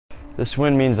This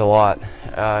win means a lot.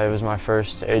 It was my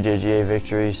first AJGA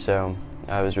victory, so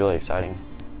it was really exciting.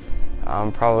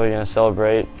 I'm probably going to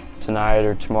celebrate tonight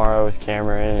or tomorrow with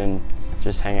Cameron and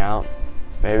just hang out,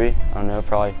 maybe. I don't know,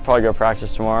 probably go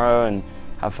practice tomorrow and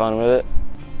have fun with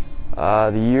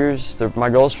it. My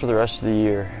goals for the rest of the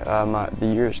year. The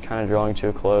year is kind of drawing to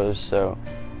a close, so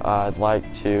I'd like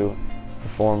to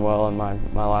perform well in my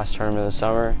last tournament of the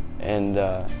summer, and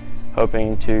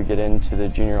hoping to get into the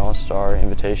Junior All-Star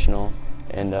Invitational,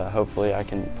 and hopefully I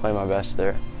can play my best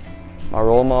there. My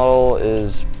role model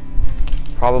is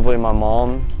probably my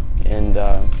mom, and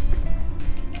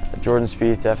Jordan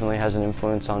Spieth definitely has an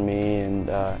influence on me, and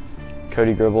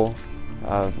Cody Gribble,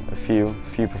 a few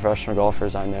professional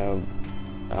golfers I know,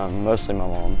 mostly my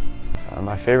mom.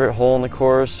 My favorite hole on the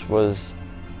course was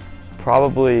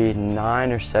probably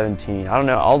 9 or 17. I don't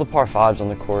know, all the par 5s on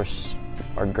the course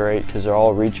are great because they're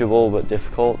all reachable but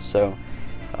difficult, so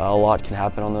a lot can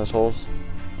happen on those holes.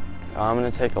 I'm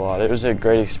going to take a lot. It was a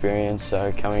great experience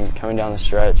coming down the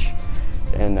stretch,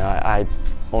 and I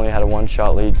only had a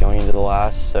 1-shot lead going into the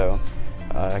last, so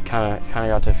I kind of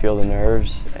got to feel the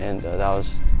nerves, and that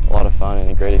was a lot of fun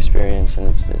and a great experience, and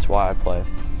it's why I play.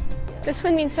 This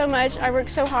win means so much. I worked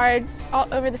so hard all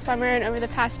over the summer and over the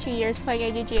past 2 years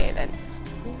playing AJGA events.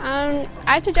 I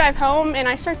have to drive home, and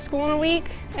I start school in a week,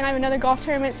 and I have another golf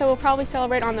tournament, so we'll probably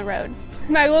celebrate on the road.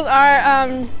 My goals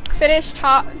are finish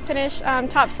top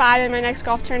 5 in my next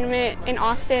golf tournament in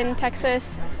Austin,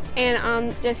 Texas,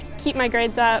 and just keep my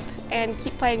grades up and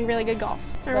keep playing really good golf.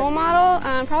 My role model,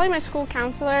 probably my school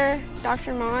counselor,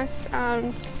 Dr. Moss.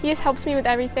 He just helps me with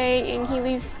everything, and he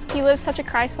lives such a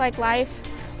Christ-like life,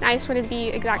 and I just want to be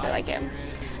exactly like him.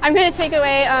 I'm going to take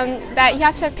away that you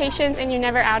have to have patience and you're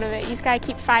never out of it. You just got to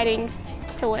keep fighting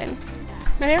to win.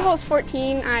 My favorite hole is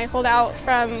 14. I holed out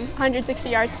from 160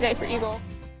 yards today for eagle.